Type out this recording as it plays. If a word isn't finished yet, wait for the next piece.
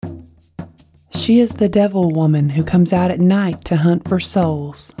She is the devil woman who comes out at night to hunt for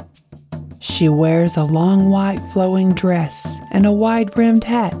souls. She wears a long white flowing dress and a wide-brimmed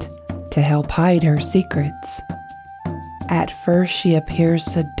hat to help hide her secrets. At first she appears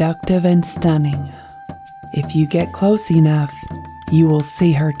seductive and stunning. If you get close enough, you will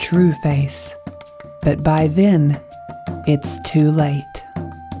see her true face. But by then, it's too late.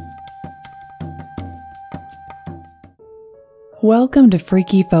 Welcome to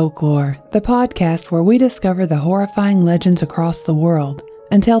Freaky Folklore, the podcast where we discover the horrifying legends across the world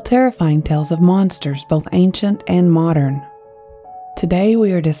and tell terrifying tales of monsters, both ancient and modern. Today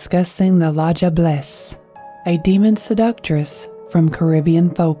we are discussing the La Diablesse, a demon seductress from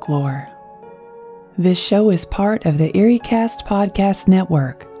Caribbean folklore. This show is part of the EerieCast podcast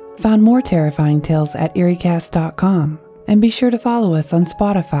network. Find more terrifying tales at EerieCast.com, and be sure to follow us on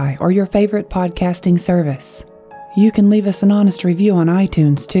Spotify or your favorite podcasting service. You can leave us an honest review on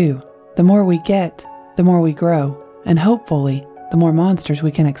iTunes too. The more we get, the more we grow, and hopefully, the more monsters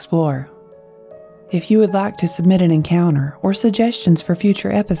we can explore. If you would like to submit an encounter or suggestions for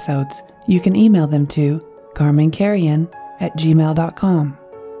future episodes, you can email them to carmancarrion@gmail.com.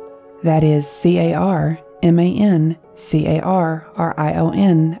 That is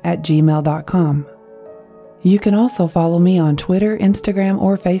carmancarrion@gmail.com. You can also follow me on Twitter, Instagram,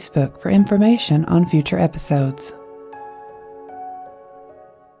 or Facebook for information on future episodes.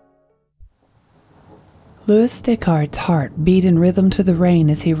 Louis Descartes' heart beat in rhythm to the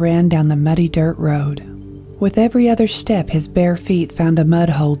rain as he ran down the muddy dirt road. With every other step, his bare feet found a mud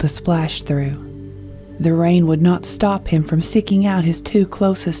hole to splash through. The rain would not stop him from seeking out his two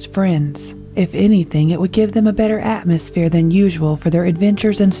closest friends. If anything, it would give them a better atmosphere than usual for their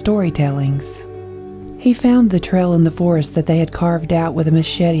adventures and storytellings. He found the trail in the forest that they had carved out with a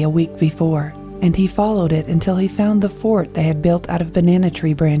machete a week before, and he followed it until he found the fort they had built out of banana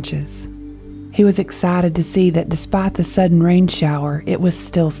tree branches. He was excited to see that despite the sudden rain shower, it was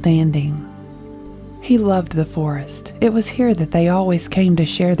still standing. He loved the forest. It was here that they always came to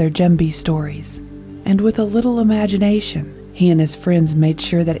share their Jumbie stories, and with a little imagination, he and his friends made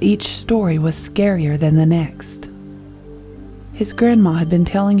sure that each story was scarier than the next. His grandma had been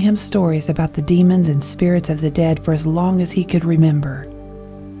telling him stories about the demons and spirits of the dead for as long as he could remember.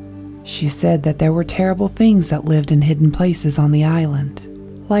 She said that there were terrible things that lived in hidden places on the island,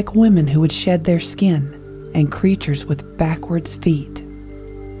 like women who would shed their skin and creatures with backwards feet.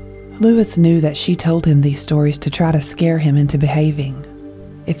 Louis knew that she told him these stories to try to scare him into behaving.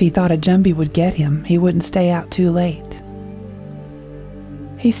 If he thought a Jumbie would get him, he wouldn't stay out too late.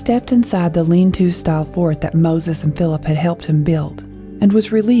 He stepped inside the lean-to style fort that Moses and Philip had helped him build, and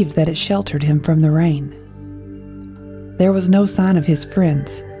was relieved that it sheltered him from the rain. There was no sign of his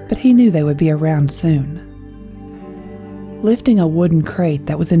friends, but he knew they would be around soon. Lifting a wooden crate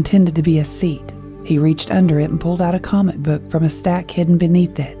that was intended to be a seat, he reached under it and pulled out a comic book from a stack hidden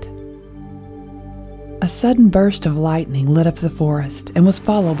beneath it. A sudden burst of lightning lit up the forest and was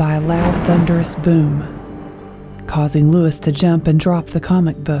followed by a loud, thunderous boom, causing Louis to jump and drop the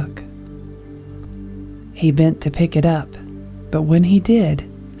comic book. He bent to pick it up, but when he did,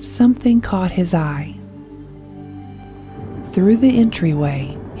 something caught his eye. Through the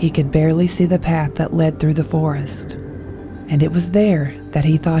entryway, he could barely see the path that led through the forest, and it was there that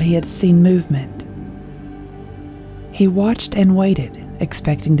he thought he had seen movement. He watched and waited,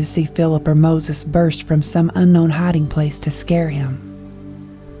 expecting to see Philip or Moses burst from some unknown hiding place to scare him.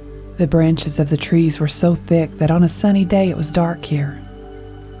 The branches of the trees were so thick that on a sunny day it was dark here.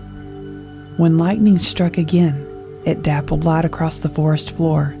 When lightning struck again, it dappled light across the forest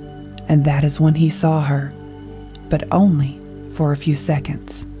floor, and that is when he saw her, but only for a few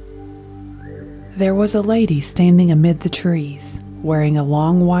seconds. There was a lady standing amid the trees, wearing a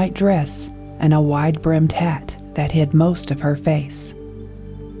long white dress and a wide-brimmed hat that hid most of her face.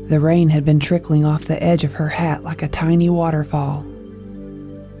 The rain had been trickling off the edge of her hat like a tiny waterfall.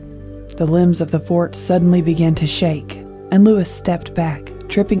 The limbs of the fort suddenly began to shake, and Louis stepped back,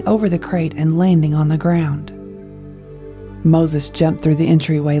 tripping over the crate and landing on the ground. Moses jumped through the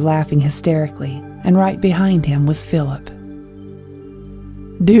entryway laughing hysterically, and right behind him was Philip.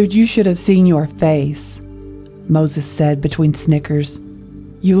 "Dude, you should have seen your face," Moses said between snickers.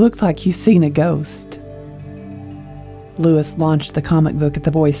 "You looked like you seen a ghost." Louis launched the comic book at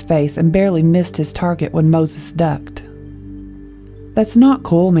the boy's face and barely missed his target when Moses ducked. "That's not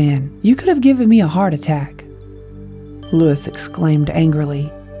cool, man. You could have given me a heart attack," Louis exclaimed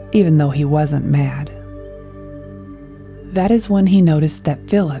angrily, even though he wasn't mad. That is when he noticed that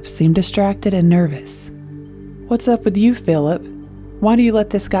Philip seemed distracted and nervous. "What's up with you, Philip? Why do you let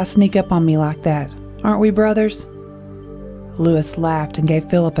this guy sneak up on me like that? Aren't we brothers?" Louis laughed and gave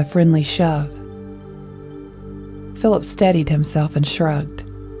Philip a friendly shove, Philip steadied himself and shrugged.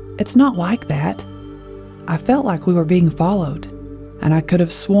 "It's not like that. I felt like we were being followed, and I could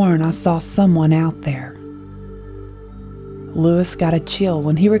have sworn I saw someone out there." Louis got a chill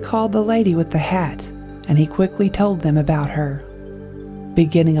when he recalled the lady with the hat, and he quickly told them about her,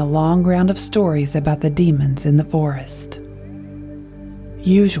 beginning a long round of stories about the demons in the forest.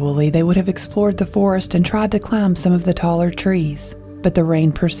 Usually they would have explored the forest and tried to climb some of the taller trees, but the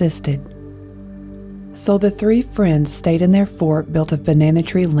rain persisted. So the three friends stayed in their fort built of banana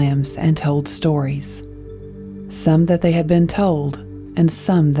tree limbs and told stories. Some that they had been told, and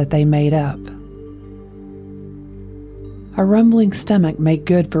some that they made up. A rumbling stomach made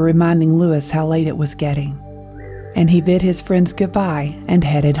good for reminding Louis how late it was getting, and he bid his friends goodbye and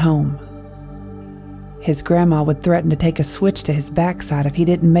headed home. His grandma would threaten to take a switch to his backside if he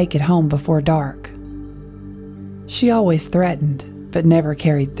didn't make it home before dark. She always threatened, but never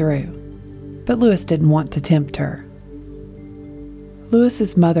carried through. But Louis didn't want to tempt her.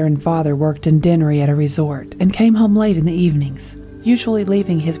 Louis's mother and father worked in Dennery at a resort and came home late in the evenings, usually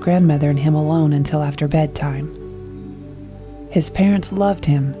leaving his grandmother and him alone until after bedtime. His parents loved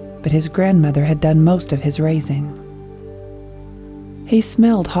him, but his grandmother had done most of his raising. He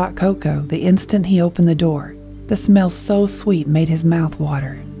smelled hot cocoa the instant he opened the door. The smell so sweet made his mouth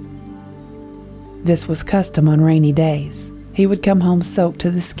water. This was custom on rainy days. He would come home soaked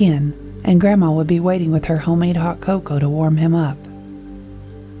to the skin, and Grandma would be waiting with her homemade hot cocoa to warm him up.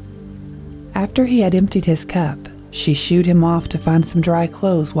 After he had emptied his cup, she shooed him off to find some dry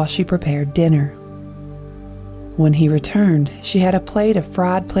clothes while she prepared dinner. When he returned, she had a plate of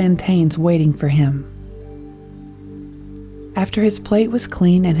fried plantains waiting for him. After his plate was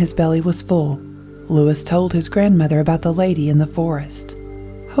clean and his belly was full, Louis told his grandmother about the lady in the forest,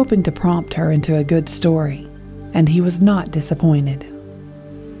 hoping to prompt her into a good story, and he was not disappointed.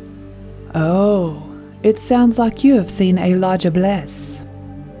 "Oh, it sounds like you have seen a La Diablesse.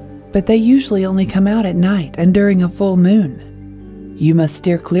 But they usually only come out at night and during a full moon. You must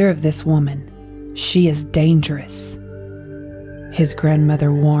steer clear of this woman. She is dangerous," his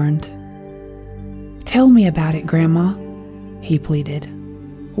grandmother warned. "Tell me about it, Grandma," he pleaded.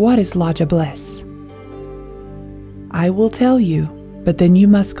 "What is La Diablesse?" "I will tell you, but then you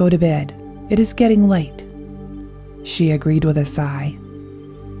must go to bed. It is getting late," she agreed with a sigh.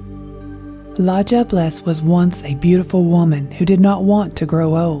 La Diablesse was once a beautiful woman who did not want to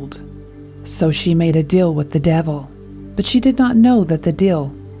grow old. So she made a deal with the devil, but she did not know that the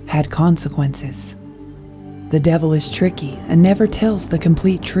deal had consequences. The devil is tricky and never tells the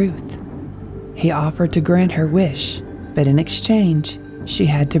complete truth. He offered to grant her wish, but in exchange, she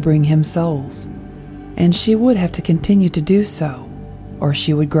had to bring him souls, and she would have to continue to do so, or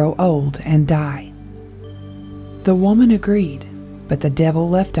she would grow old and die. The woman agreed, but the devil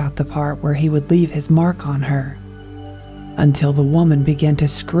left out the part where he would leave his mark on her, until the woman began to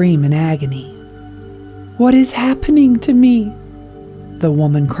scream in agony. "What is happening to me?" the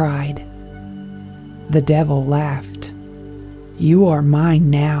woman cried. The devil laughed. "You are mine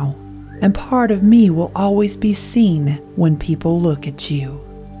now, and part of me will always be seen when people look at you."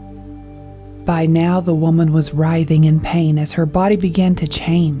 By now the woman was writhing in pain as her body began to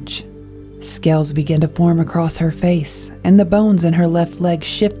change. Scales began to form across her face, and the bones in her left leg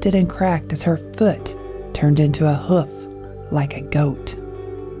shifted and cracked as her foot turned into a hoof like a goat.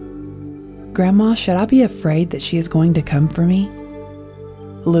 "Grandma, should I be afraid that she is going to come for me?"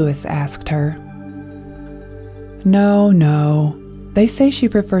 Louis asked her. No. They say she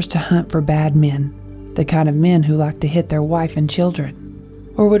prefers to hunt for bad men, the kind of men who like to hit their wife and children,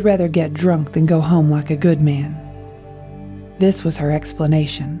 or would rather get drunk than go home like a good man." This was her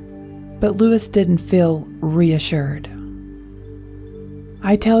explanation, but Louis didn't feel reassured.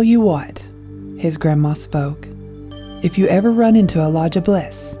 "I tell you what," his grandma spoke. "If you ever run into a La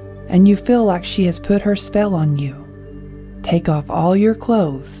Diablesse, and you feel like she has put her spell on you, take off all your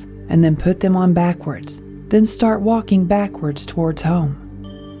clothes and then put them on backwards, then start walking backwards towards home.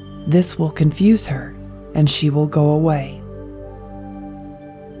 This will confuse her, and she will go away."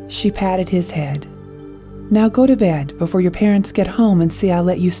 She patted his head. "Now go to bed before your parents get home and see I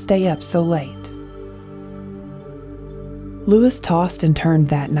let you stay up so late." Louis tossed and turned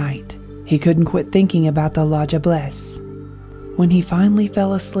that night. He couldn't quit thinking about the La Diablesse. When he finally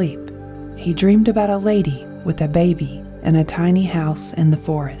fell asleep, he dreamed about a lady with a baby in a tiny house in the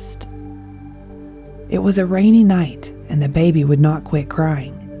forest. It was a rainy night, and the baby would not quit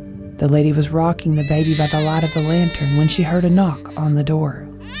crying. The lady was rocking the baby by the light of the lantern when she heard a knock on the door.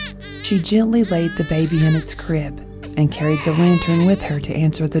 She gently laid the baby in its crib and carried the lantern with her to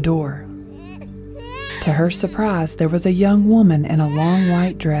answer the door. To her surprise, there was a young woman in a long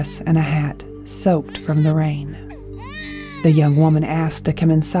white dress and a hat, soaked from the rain. The young woman asked to come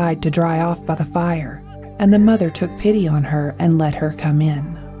inside to dry off by the fire, and the mother took pity on her and let her come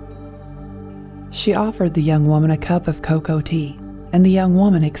in. She offered the young woman a cup of cocoa tea, and the young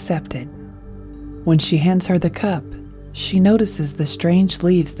woman accepted. When she hands her the cup, she notices the strange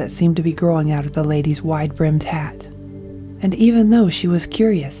leaves that seem to be growing out of the lady's wide-brimmed hat. And even though she was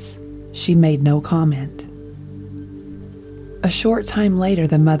curious, she made no comment. A short time later,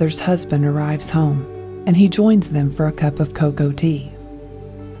 the mother's husband arrives home, and he joins them for a cup of cocoa tea.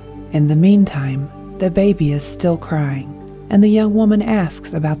 In the meantime, the baby is still crying, and the young woman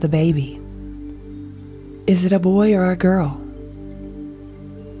asks about the baby. "Is it a boy or a girl?"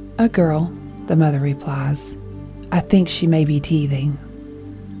 "A girl," the mother replies. "I think she may be teething."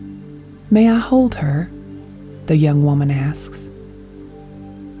 "May I hold her?" the young woman asks.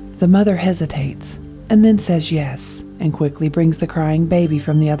 The mother hesitates, and then says yes, and quickly brings the crying baby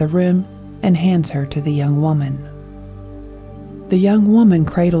from the other room and hands her to the young woman. The young woman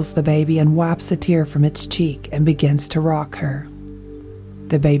cradles the baby and wipes a tear from its cheek and begins to rock her.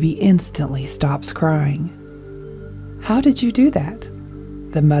 The baby instantly stops crying. "How did you do that?"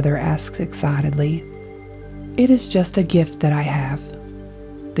 the mother asks excitedly. "It is just a gift that I have,"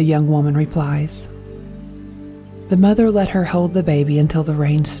 the young woman replies. The mother let her hold the baby until the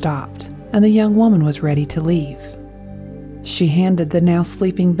rain stopped, and the young woman was ready to leave. She handed the now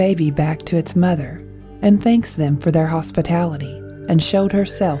sleeping baby back to its mother and thanks them for their hospitality and showed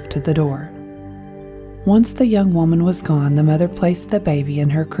herself to the door. Once the young woman was gone, the mother placed the baby in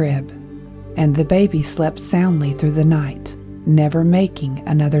her crib, and the baby slept soundly through the night, never making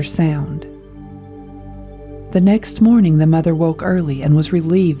another sound. The next morning, the mother woke early and was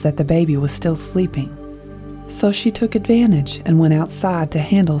relieved that the baby was still sleeping. So she took advantage and went outside to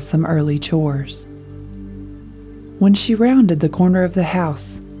handle some early chores. When she rounded the corner of the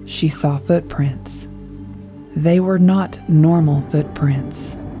house, she saw footprints. They were not normal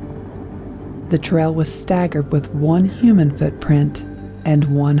footprints. The trail was staggered with one human footprint and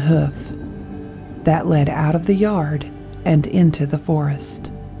one hoof that led out of the yard and into the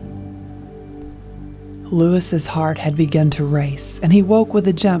forest. Lewis's heart had begun to race, and he woke with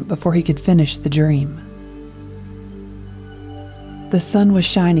a jump before he could finish the dream. The sun was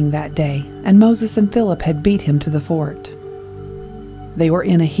shining that day, and Moses and Philip had beat him to the fort. They were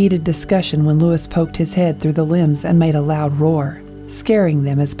in a heated discussion when Lewis poked his head through the limbs and made a loud roar, scaring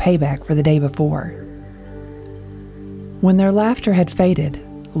them as payback for the day before. When their laughter had faded,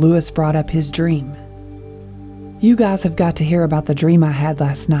 Lewis brought up his dream. "You guys have got to hear about the dream I had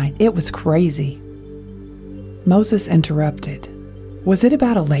last night. It was crazy." Moses interrupted. "Was it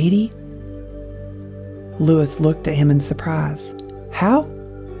about a lady?" Lewis looked at him in surprise. "How?"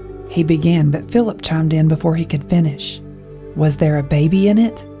 he began, but Philip chimed in before he could finish. "Was there a baby in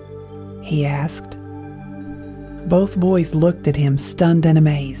it?" he asked. Both boys looked at him, stunned and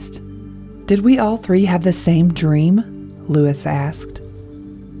amazed. "Did we all three have the same dream?" Lewis asked.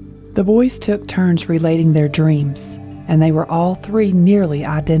 The boys took turns relating their dreams, and they were all three nearly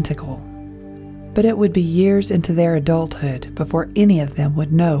identical. But it would be years into their adulthood before any of them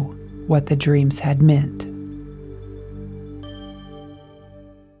would know what the dreams had meant.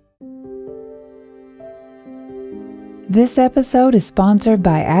 This episode is sponsored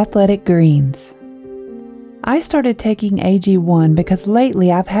by Athletic Greens. I started taking AG1 because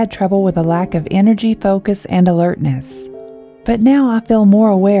lately I've had trouble with a lack of energy, focus, and alertness. But now I feel more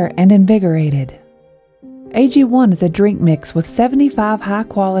aware and invigorated. AG1 is a drink mix with 75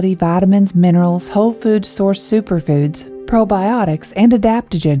 high-quality vitamins, minerals, whole food source superfoods, probiotics, and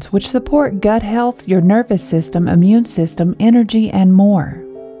adaptogens which support gut health, your nervous system, immune system, energy, and more.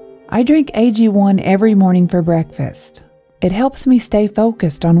 I drink AG1 every morning for breakfast. It helps me stay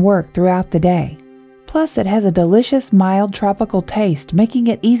focused on work throughout the day. Plus, it has a delicious, mild tropical taste, making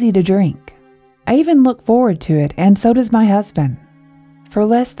it easy to drink. I even look forward to it, and so does my husband. For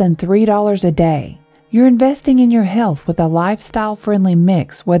less than $3 a day, you're investing in your health with a lifestyle-friendly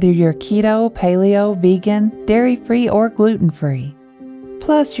mix, whether you're keto, paleo, vegan, dairy-free, or gluten-free.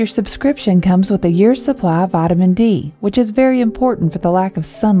 Plus, your subscription comes with a year's supply of vitamin D, which is very important for the lack of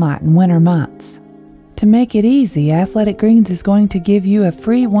sunlight in winter months. To make it easy, Athletic Greens is going to give you a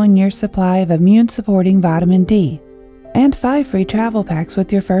free 1-year supply of immune-supporting vitamin D and 5 free travel packs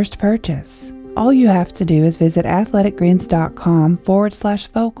with your first purchase. All you have to do is visit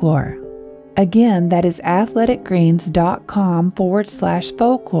athleticgreens.com/folklore. Again, that is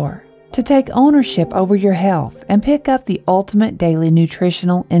athleticgreens.com/folklore. To take ownership over your health and pick up the ultimate daily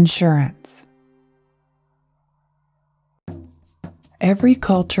nutritional insurance. Every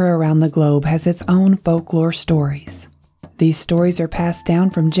culture around the globe has its own folklore stories. These stories are passed down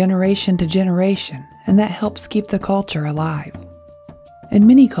from generation to generation, and that helps keep the culture alive. In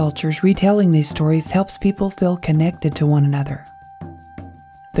many cultures, retelling these stories helps people feel connected to one another.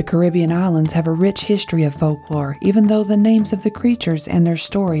 The Caribbean islands have a rich history of folklore, even though the names of the creatures and their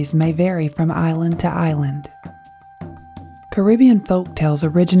stories may vary from island to island. Caribbean folk tales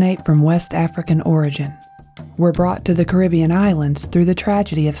originate from West African origin, were brought to the Caribbean islands through the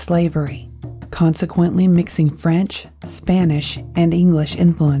tragedy of slavery, consequently mixing French, Spanish, and English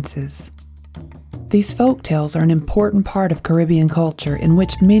influences. These folk tales are an important part of Caribbean culture in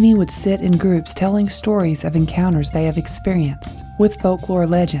which many would sit in groups telling stories of encounters they have experienced with folklore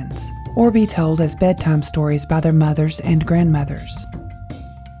legends, or be told as bedtime stories by their mothers and grandmothers.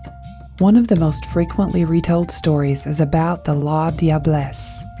 One of the most frequently retold stories is about the La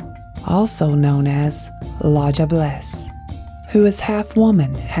Diablesse, also known as La Diablesse, who is half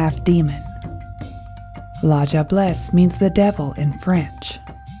woman, half demon. La Diablesse means the devil in French.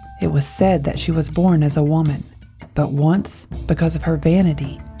 It was said that she was born as a woman, but once, because of her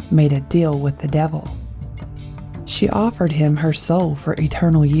vanity, made a deal with the devil. She offered him her soul for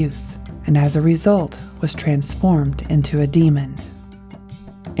eternal youth, and as a result was transformed into a demon.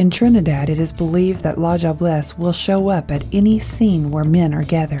 In Trinidad, it is believed that La Diablesse will show up at any scene where men are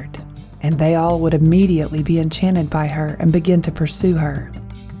gathered, and they all would immediately be enchanted by her and begin to pursue her.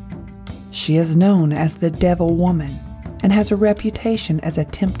 She is known as the Devil Woman and has a reputation as a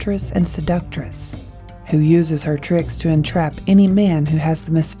temptress and seductress who uses her tricks to entrap any man who has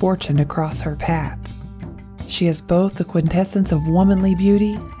the misfortune to cross her path. She is both the quintessence of womanly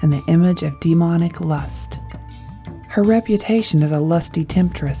beauty and the image of demonic lust. Her reputation as a lusty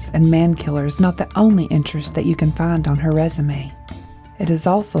temptress and man-killer is not the only interest that you can find on her resume. It is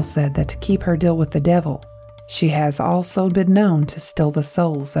also said that to keep her deal with the devil, she has also been known to steal the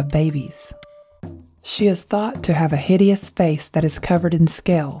souls of babies. She is thought to have a hideous face that is covered in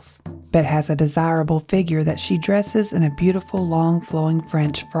scales, but has a desirable figure that she dresses in a beautiful long flowing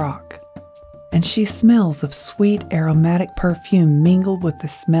French frock. And she smells of sweet aromatic perfume mingled with the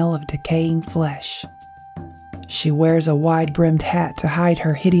smell of decaying flesh. She wears a wide-brimmed hat to hide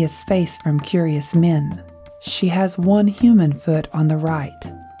her hideous face from curious men. She has one human foot on the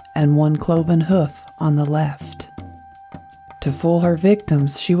right and one cloven hoof on the left. To fool her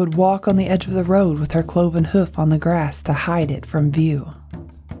victims, she would walk on the edge of the road with her cloven hoof on the grass to hide it from view.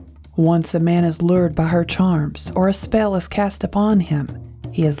 Once a man is lured by her charms or a spell is cast upon him,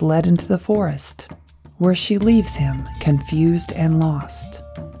 he is led into the forest, where she leaves him confused and lost.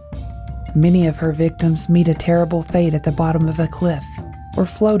 Many of her victims meet a terrible fate at the bottom of a cliff or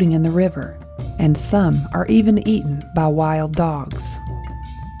floating in the river, and some are even eaten by wild dogs.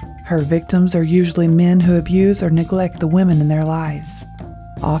 Her victims are usually men who abuse or neglect the women in their lives.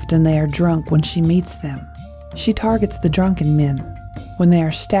 Often they are drunk when she meets them. She targets the drunken men when they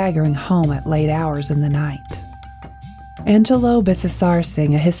are staggering home at late hours in the night. Angelo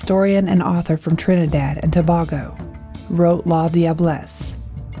Bissasarsing, a historian and author from Trinidad and Tobago, wrote La Diablesse,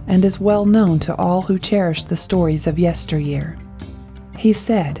 and is well known to all who cherish the stories of yesteryear. He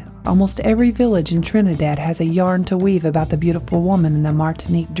said, almost every village in Trinidad has a yarn to weave about the beautiful woman in the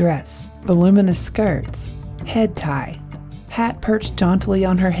Martinique dress, voluminous skirts, head tie, hat perched jauntily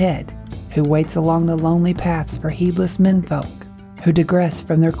on her head, who waits along the lonely paths for heedless menfolk, who digress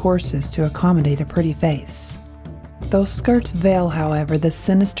from their courses to accommodate a pretty face. Those skirts veil, however, the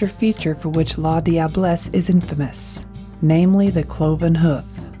sinister feature for which La Diablesse is infamous, namely the cloven hoof,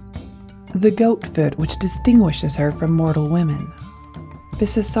 the goat foot which distinguishes her from mortal women.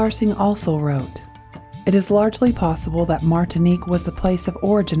 Bissasarsing also wrote, "It is largely possible that Martinique was the place of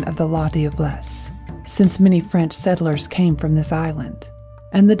origin of the La Diablesse, since many French settlers came from this island,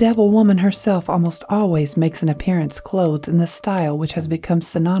 and the devil woman herself almost always makes an appearance clothed in the style which has become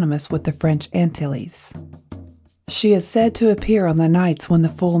synonymous with the French Antilles. She is said to appear on the nights when the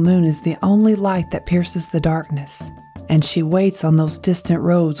full moon is the only light that pierces the darkness, and she waits on those distant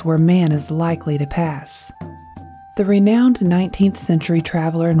roads where man is likely to pass." The renowned 19th century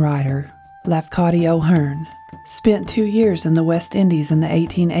traveler and writer, Lafcadio O'Hearn, spent 2 years in the West Indies in the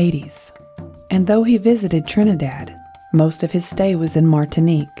 1880s, and though he visited Trinidad, most of his stay was in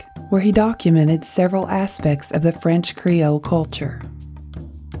Martinique, where he documented several aspects of the French Creole culture.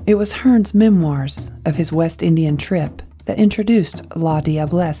 It was Hearn's memoirs of his West Indian trip that introduced La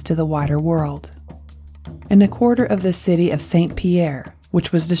Diablesse to the wider world. In a quarter of the city of Saint-Pierre,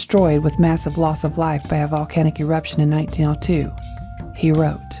 which was destroyed with massive loss of life by a volcanic eruption in 1902, he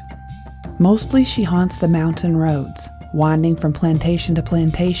wrote, "Mostly she haunts the mountain roads, winding from plantation to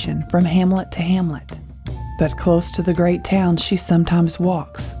plantation, from hamlet to hamlet. But close to the great towns she sometimes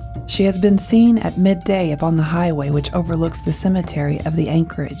walks. She has been seen at midday upon the highway which overlooks the cemetery of the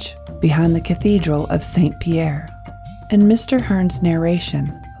Anchorage, behind the Cathedral of St. Pierre. In Mr. Hearn's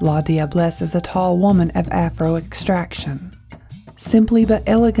narration, La Diablesse is a tall woman of Afro extraction, simply but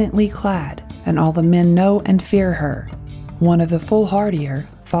elegantly clad, and all the men know and fear her. One of the foolhardier,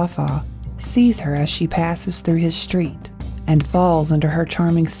 Fafa, sees her as she passes through his street, and falls under her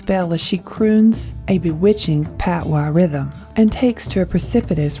charming spell as she croons a bewitching patois rhythm, and takes to a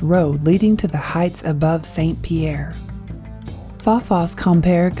precipitous road leading to the heights above St. Pierre. Fafa's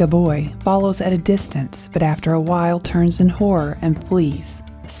compere Gaboy follows at a distance, but after a while turns in horror and flees,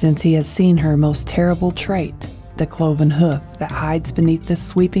 since he has seen her most terrible trait, the cloven hoof that hides beneath the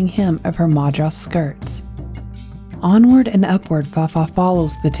sweeping hem of her madras skirts. Onward and upward Fafa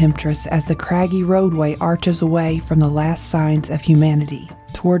follows the temptress as the craggy roadway arches away from the last signs of humanity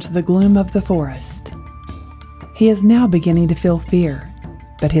towards the gloom of the forest. He is now beginning to feel fear,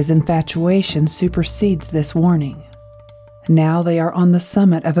 but his infatuation supersedes this warning. Now they are on the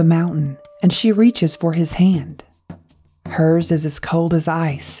summit of a mountain, and she reaches for his hand. Hers is as cold as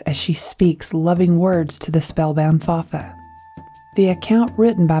ice as she speaks loving words to the spellbound Fafa. The account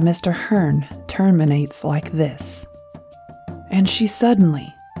written by Mr. Hearn terminates like this. And she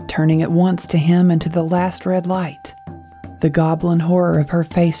suddenly, turning at once to him and to the last red light, the goblin horror of her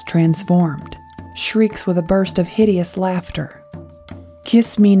face transformed, shrieks with a burst of hideous laughter.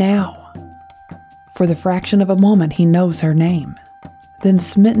 "Kiss me now!" For the fraction of a moment he knows her name, then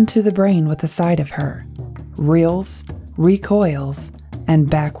smitten to the brain with the sight of her, reels, recoils, and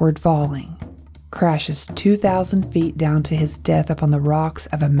backward falling, crashes 2,000 feet down to his death upon the rocks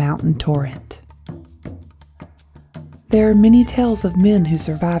of a mountain torrent. There are many tales of men who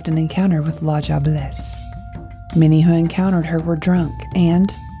survived an encounter with La Diablesse. Many who encountered her were drunk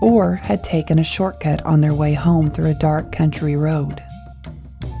or had taken a shortcut on their way home through a dark country road.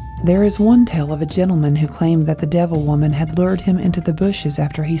 There is one tale of a gentleman who claimed that the devil woman had lured him into the bushes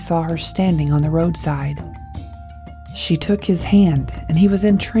after he saw her standing on the roadside. She took his hand, and he was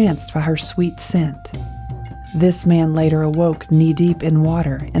entranced by her sweet scent. This man later awoke knee-deep in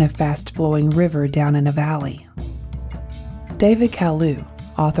water in a fast-flowing river down in a valley. David Caillou,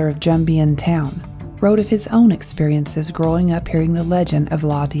 author of Jumbian Town, wrote of his own experiences growing up hearing the legend of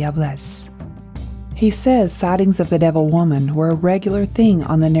La Diablesse. He says sightings of the devil woman were a regular thing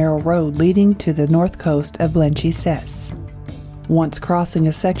on the narrow road leading to the north coast of Blanchisseuse. Once crossing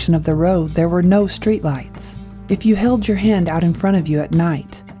a section of the road, there were no streetlights. If you held your hand out in front of you at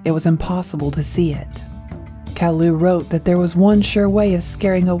night, it was impossible to see it. Caillou wrote that there was one sure way of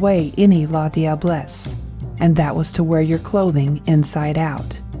scaring away any La Diablesse, and that was to wear your clothing inside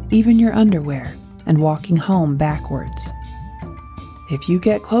out, even your underwear, and walking home backwards. If you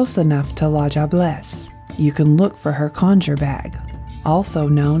get close enough to La Diablesse, you can look for her conjure bag, also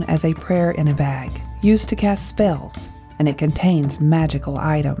known as a prayer in a bag, used to cast spells, and it contains magical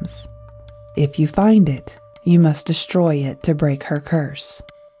items. If you find it, you must destroy it to break her curse.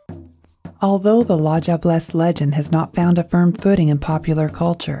 Although the La Diablesse legend has not found a firm footing in popular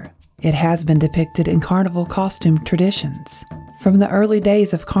culture, it has been depicted in carnival costume traditions, from the early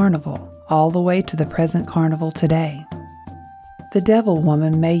days of carnival all the way to the present carnival today. The Devil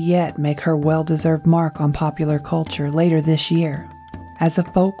Woman may yet make her well-deserved mark on popular culture later this year, as a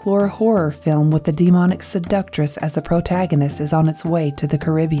folklore horror film with the demonic seductress as the protagonist is on its way to the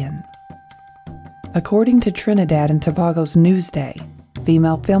Caribbean. According to Trinidad and Tobago's Newsday,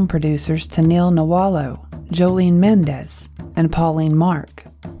 female film producers Tanil Nawalo, Jolene Mendez, and Pauline Mark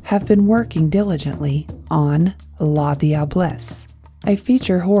have been working diligently on La Diablesse, a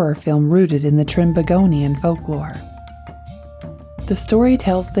feature horror film rooted in the Trimbagonian folklore. The story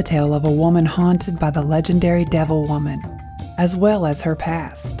tells the tale of a woman haunted by the legendary Devil Woman, as well as her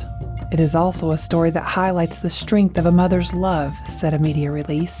past. It is also a story that highlights the strength of a mother's love, said a media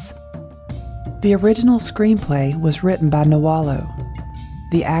release. The original screenplay was written by Nawalo.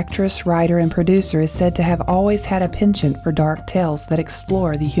 The actress, writer, and producer is said to have always had a penchant for dark tales that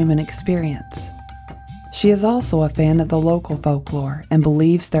explore the human experience. She is also a fan of the local folklore and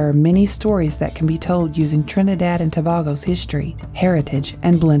believes there are many stories that can be told using Trinidad and Tobago's history, heritage,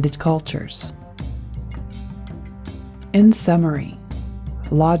 and blended cultures. In summary,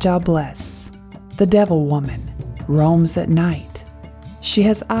 La Diablesse, the Devil Woman, roams at night. She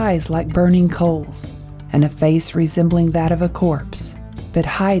has eyes like burning coals and a face resembling that of a corpse, but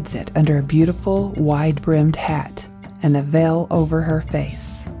hides it under a beautiful, wide-brimmed hat and a veil over her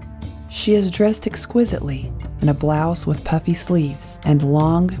face. She is dressed exquisitely in a blouse with puffy sleeves and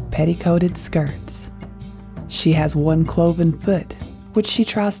long, petticoated skirts. She has one cloven foot, which she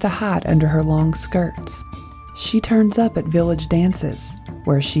tries to hide under her long skirts. She turns up at village dances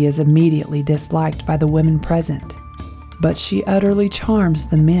where she is immediately disliked by the women present. But she utterly charms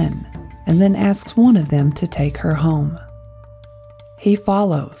the men and then asks one of them to take her home. He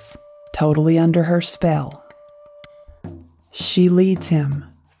follows, totally under her spell. She leads him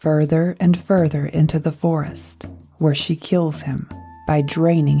further and further into the forest, where she kills him by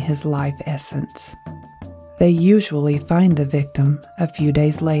draining his life essence. They usually find the victim a few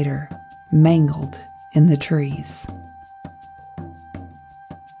days later, mangled in the trees.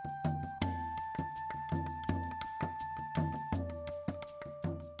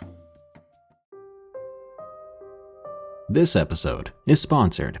 This episode is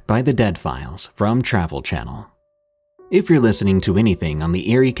sponsored by The Dead Files from Travel Channel. If you're listening to anything on the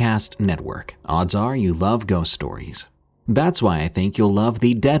EerieCast network, odds are you love ghost stories. That's why I think you'll love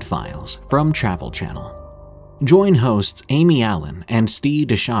The Dead Files from Travel Channel. Join hosts Amy Allen and Steve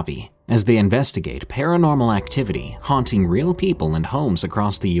DeShavi as they investigate paranormal activity haunting real people and homes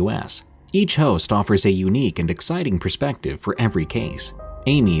across the U.S. Each host offers a unique and exciting perspective for every case.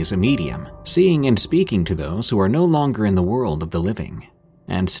 Amy is a medium, seeing and speaking to those who are no longer in the world of the living.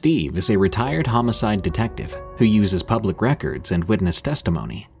 And Steve is a retired homicide detective who uses public records and witness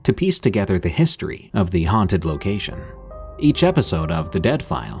testimony to piece together the history of the haunted location. Each episode of The Dead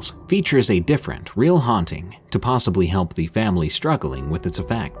Files features a different, real haunting to possibly help the family struggling with its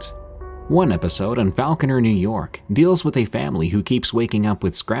effects. One episode on Falconer, New York, deals with a family who keeps waking up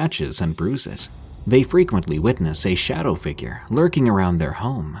with scratches and bruises. They frequently witness a shadow figure lurking around their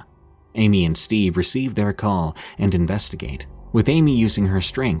home. Amy and Steve receive their call and investigate, with Amy using her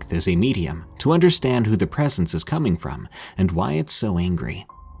strength as a medium to understand who the presence is coming from and why it's so angry,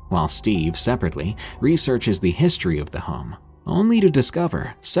 while Steve, separately, researches the history of the home, only to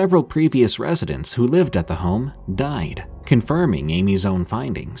discover several previous residents who lived at the home died, confirming Amy's own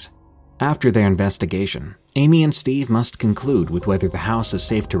findings. After their investigation, Amy and Steve must conclude with whether the house is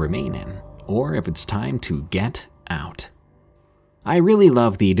safe to remain in, or if it's time to get out. I really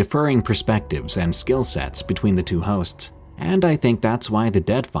love the differing perspectives and skill sets between the two hosts, and I think that's why The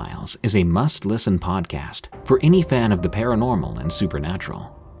Dead Files is a must-listen podcast for any fan of the paranormal and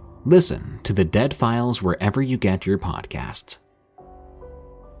supernatural. Listen to The Dead Files wherever you get your podcasts.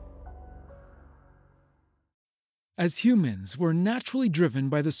 As humans, we're naturally driven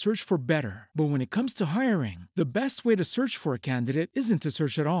by the search for better. But when it comes to hiring, the best way to search for a candidate isn't to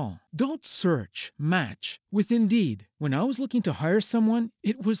search at all. Don't search, match with Indeed. When I was looking to hire someone,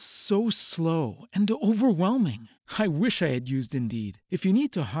 it was so slow and overwhelming. I wish I had used Indeed. If you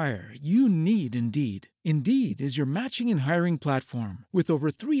need to hire, you need Indeed. Indeed is your matching and hiring platform with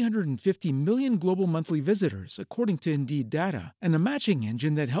over 350 million global monthly visitors, according to Indeed data, and a matching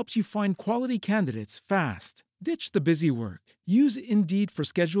engine that helps you find quality candidates fast. Ditch the busy work. Use Indeed for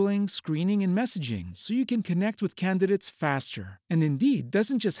scheduling, screening, and messaging so you can connect with candidates faster. And Indeed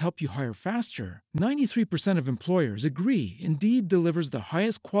doesn't just help you hire faster. 93% of employers agree Indeed delivers the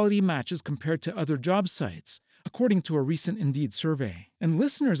highest quality matches compared to other job sites, according to a recent Indeed survey. And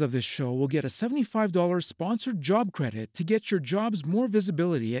listeners of this show will get a $75 sponsored job credit to get your jobs more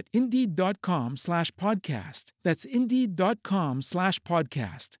visibility at Indeed.com/podcast. That's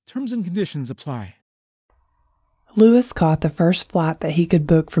Indeed.com/podcast. Terms and conditions apply. Lewis caught the first flight that he could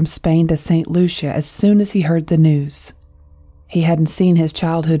book from Spain to St. Lucia as soon as he heard the news. He hadn't seen his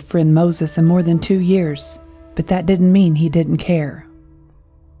childhood friend Moses in more than 2 years, but that didn't mean he didn't care.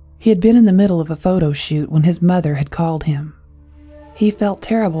 He had been in the middle of a photo shoot when his mother had called him. He felt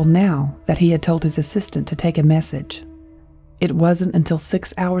terrible now that he had told his assistant to take a message. It wasn't until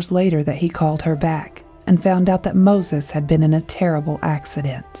 6 hours later that he called her back and found out that Moses had been in a terrible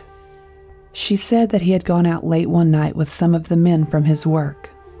accident. She said that he had gone out late one night with some of the men from his work,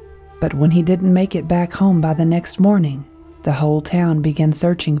 but when he didn't make it back home by the next morning, the whole town began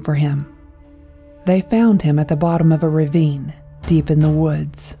searching for him. They found him at the bottom of a ravine, deep in the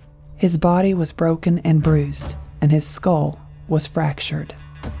woods. His body was broken and bruised, and his skull was fractured.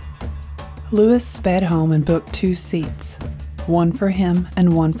 Lewis sped home and booked 2 seats, one for him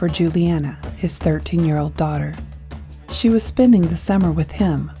and one for Juliana, his 13-year-old daughter. She was spending the summer with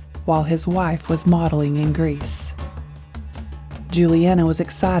him, while his wife was modeling in Greece. Juliana was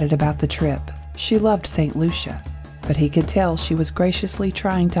excited about the trip. She loved St. Lucia, but he could tell she was graciously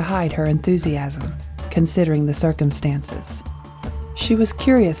trying to hide her enthusiasm, considering the circumstances. She was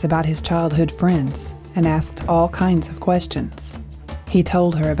curious about his childhood friends and asked all kinds of questions. He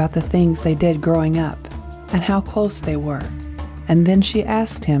told her about the things they did growing up and how close they were, and then she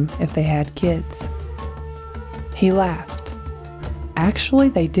asked him if they had kids. He laughed. Actually,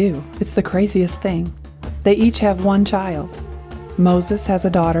 they do. It's the craziest thing. They each have 1 child. Moses has a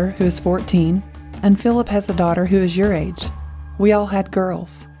daughter who is 14, and Philip has a daughter who is your age. We all had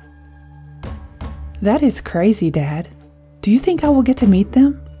girls." "That is crazy, Dad. Do you think I will get to meet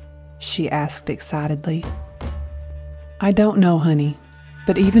them?" she asked excitedly. "I don't know, honey,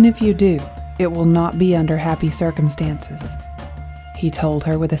 but even if you do, it will not be under happy circumstances," he told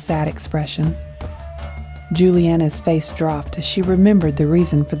her with a sad expression. Juliana's face dropped as she remembered the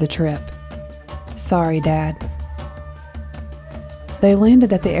reason for the trip. "Sorry, Dad." They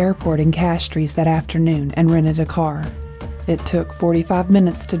landed at the airport in Castries that afternoon and rented a car. It took 45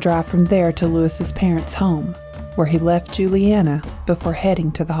 minutes to drive from there to Louis's parents' home, where he left Juliana before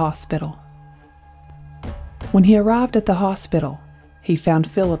heading to the hospital. When he arrived at the hospital, he found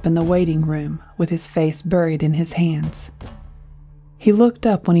Philip in the waiting room with his face buried in his hands. He looked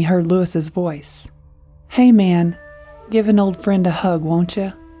up when he heard Louis's voice. "Hey man, give an old friend a hug, won't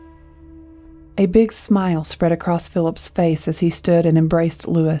you?" A big smile spread across Philip's face as he stood and embraced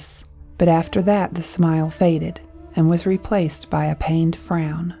Louis, but after that the smile faded and was replaced by a pained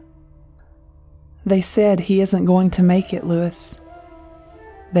frown. "They said he isn't going to make it, Louis.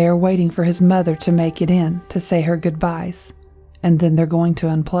 They are waiting for his mother to make it in to say her goodbyes, and then they're going to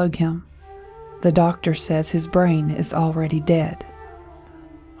unplug him. The doctor says his brain is already dead."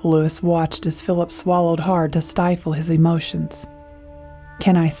 Louis watched as Philip swallowed hard to stifle his emotions.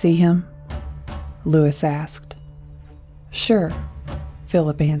 "Can I see him?" Louis asked. "Sure,"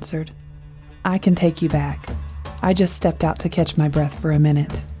 Philip answered. "I can take you back. I just stepped out to catch my breath for a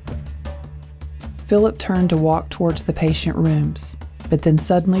minute." Philip turned to walk towards the patient rooms, but then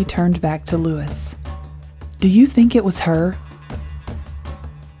suddenly turned back to Louis. "Do you think it was her?"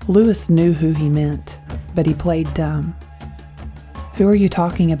 Louis knew who he meant, but he played dumb. "Who are you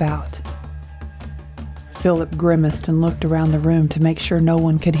talking about?" Philip grimaced and looked around the room to make sure no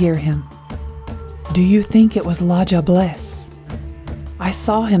one could hear him. "Do you think it was La Jablesse? I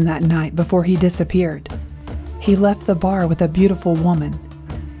saw him that night before he disappeared. He left the bar with a beautiful woman,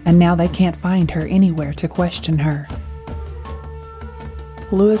 and now they can't find her anywhere to question her."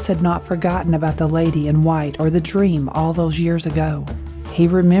 Louis had not forgotten about the lady in white or the dream all those years ago. He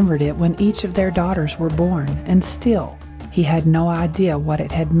remembered it when each of their daughters were born, and still, he had no idea what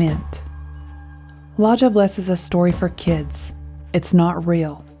it had meant. La Jablesse is a story for kids. It's not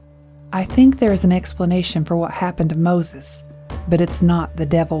real. I think there is an explanation for what happened to Moses, but it's not the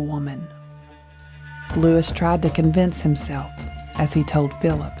devil woman. Louis tried to convince himself as he told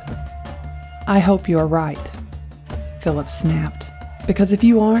Philip. "I hope you are right," Philip snapped, "because if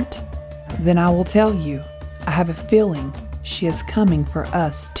you aren't, then I will tell you, I have a feeling she is coming for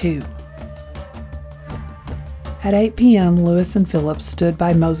us too." At 8 p.m., Louis and Philip stood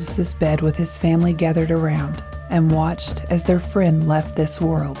by Moses' bed with his family gathered around and watched as their friend left this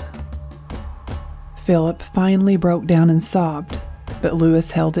world. Philip finally broke down and sobbed, but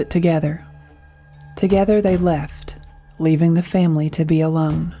Louis held it together. Together they left, leaving the family to be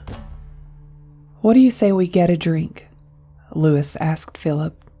alone. "What do you say we get a drink?" Louis asked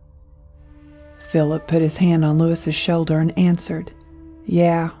Philip. Philip put his hand on Louis's shoulder and answered,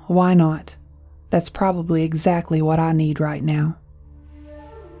 "Yeah, why not? That's probably exactly what I need right now."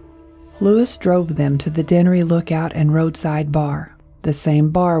 Louis drove them to the Dennery Lookout and Roadside Bar, the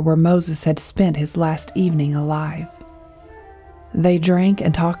same bar where Moses had spent his last evening alive. They drank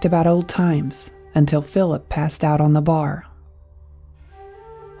and talked about old times until Philip passed out on the bar.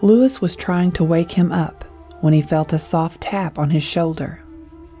 Louis was trying to wake him up when he felt a soft tap on his shoulder.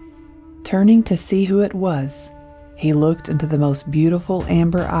 Turning to see who it was, he looked into the most beautiful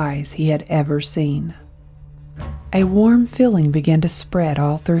amber eyes he had ever seen. A warm feeling began to spread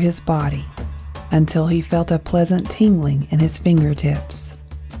all through his body until he felt a pleasant tingling in his fingertips.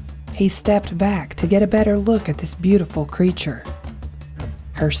 He stepped back to get a better look at this beautiful creature.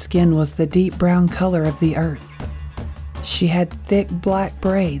 Her skin was the deep brown color of the earth. She had thick black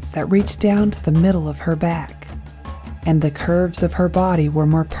braids that reached down to the middle of her back, and the curves of her body were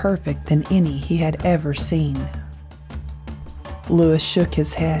more perfect than any he had ever seen. Louis shook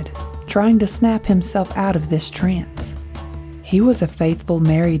his head, trying to snap himself out of this trance. He was a faithful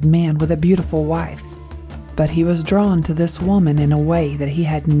married man with a beautiful wife, but he was drawn to this woman in a way that he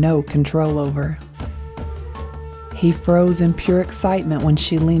had no control over. He froze in pure excitement when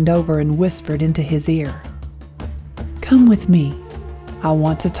she leaned over and whispered into his ear, "Come with me. I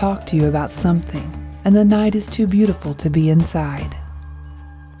want to talk to you about something, and the night is too beautiful to be inside."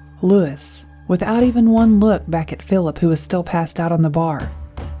 Louis, without even one look back at Philip, who was still passed out on the bar,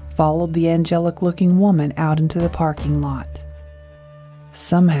 followed the angelic-looking woman out into the parking lot.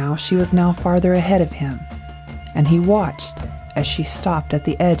 Somehow she was now farther ahead of him, and he watched as she stopped at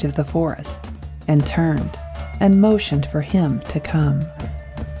the edge of the forest and turned and motioned for him to come.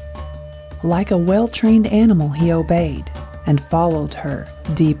 Like a well-trained animal, he obeyed, and followed her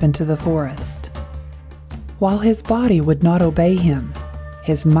deep into the forest. While his body would not obey him,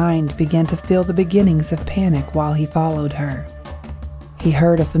 his mind began to feel the beginnings of panic while he followed her. He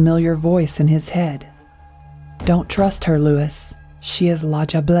heard a familiar voice in his head. "Don't trust her, Louis. She is La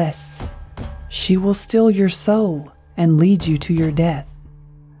Diablesse. She will steal your soul and lead you to your death.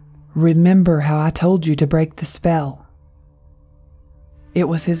 Remember how I told you to break the spell." It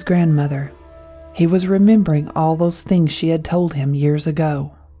was his grandmother. He was remembering all those things she had told him years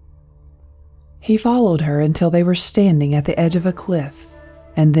ago. He followed her until they were standing at the edge of a cliff,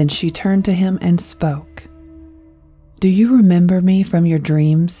 and then she turned to him and spoke. "Do you remember me from your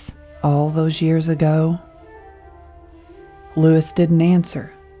dreams all those years ago?" Louis didn't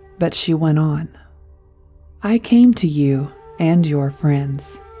answer, but she went on. "I came to you and your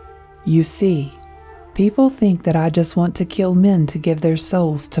friends. You see, people think that I just want to kill men to give their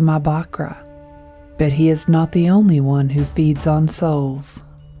souls to my Bakra, but he is not the only one who feeds on souls."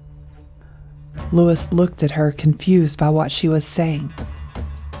 Louis looked at her, confused by what she was saying.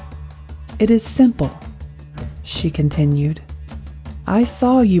 "It is simple," she continued. "I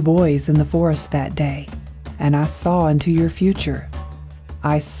saw you boys in the forest that day, and I saw into your future.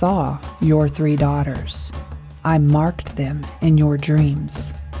 I saw your 3 daughters. I marked them in your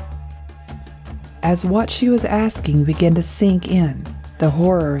dreams." As what she was asking began to sink in, the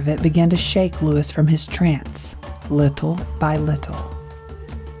horror of it began to shake Louis from his trance, little by little.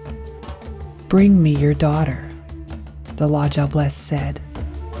 "Bring me your daughter," the La Diablesse said,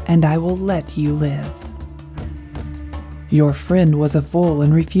 "and I will let you live. Your friend was a fool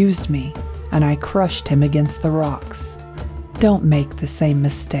and refused me, and I crushed him against the rocks. Don't make the same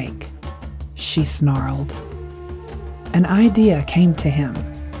mistake," she snarled. An idea came to him,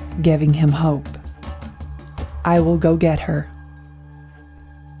 giving him hope. "I will go get her."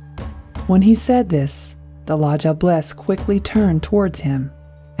 When he said this, the La Diablesse quickly turned towards him,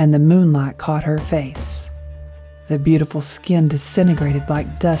 and the moonlight caught her face. The beautiful skin disintegrated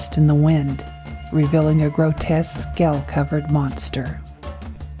like dust in the wind, revealing a grotesque scale-covered monster.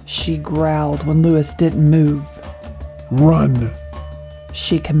 She growled when Louis didn't move. "Run!"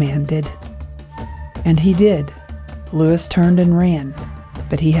 she commanded. And he did. Louis turned and ran,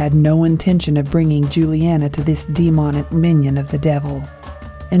 but he had no intention of bringing Juliana to this demonic minion of the devil.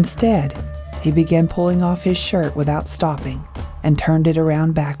 Instead, he began pulling off his shirt without stopping and turned it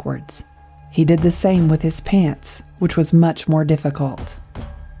around backwards. He did the same with his pants, which was much more difficult.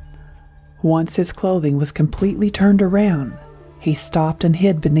 Once his clothing was completely turned around, he stopped and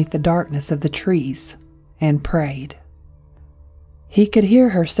hid beneath the darkness of the trees and prayed. He could hear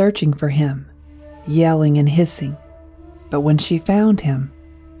her searching for him, yelling and hissing, but when she found him,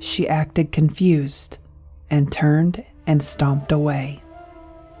 she acted confused and turned and stomped away.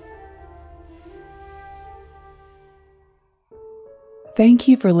 Thank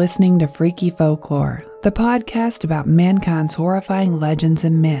you for listening to Freaky Folklore, the podcast about mankind's horrifying legends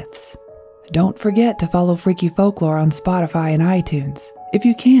and myths. Don't forget to follow Freaky Folklore on Spotify and iTunes. If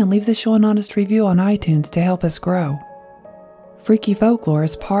you can, leave the show an honest review on iTunes to help us grow. Freaky Folklore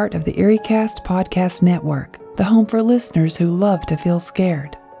is part of the EerieCast Podcast Network, the home for listeners who love to feel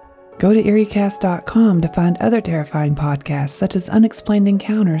scared. Go to EerieCast.com to find other terrifying podcasts such as Unexplained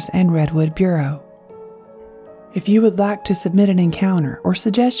Encounters and Redwood Bureau. If you would like to submit an encounter or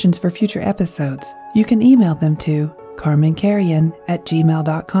suggestions for future episodes, you can email them to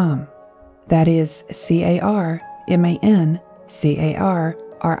carmancarrion@gmail.com. That is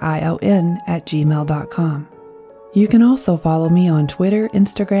carmancarrion@gmail.com. You can also follow me on Twitter,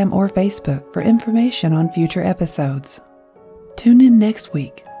 Instagram, or Facebook for information on future episodes. Tune in next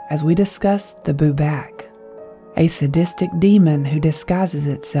week as we discuss the Bubak, a sadistic demon who disguises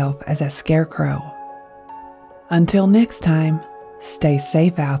itself as a scarecrow. Until next time, stay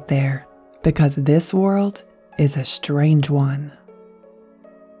safe out there, because this world is a strange one.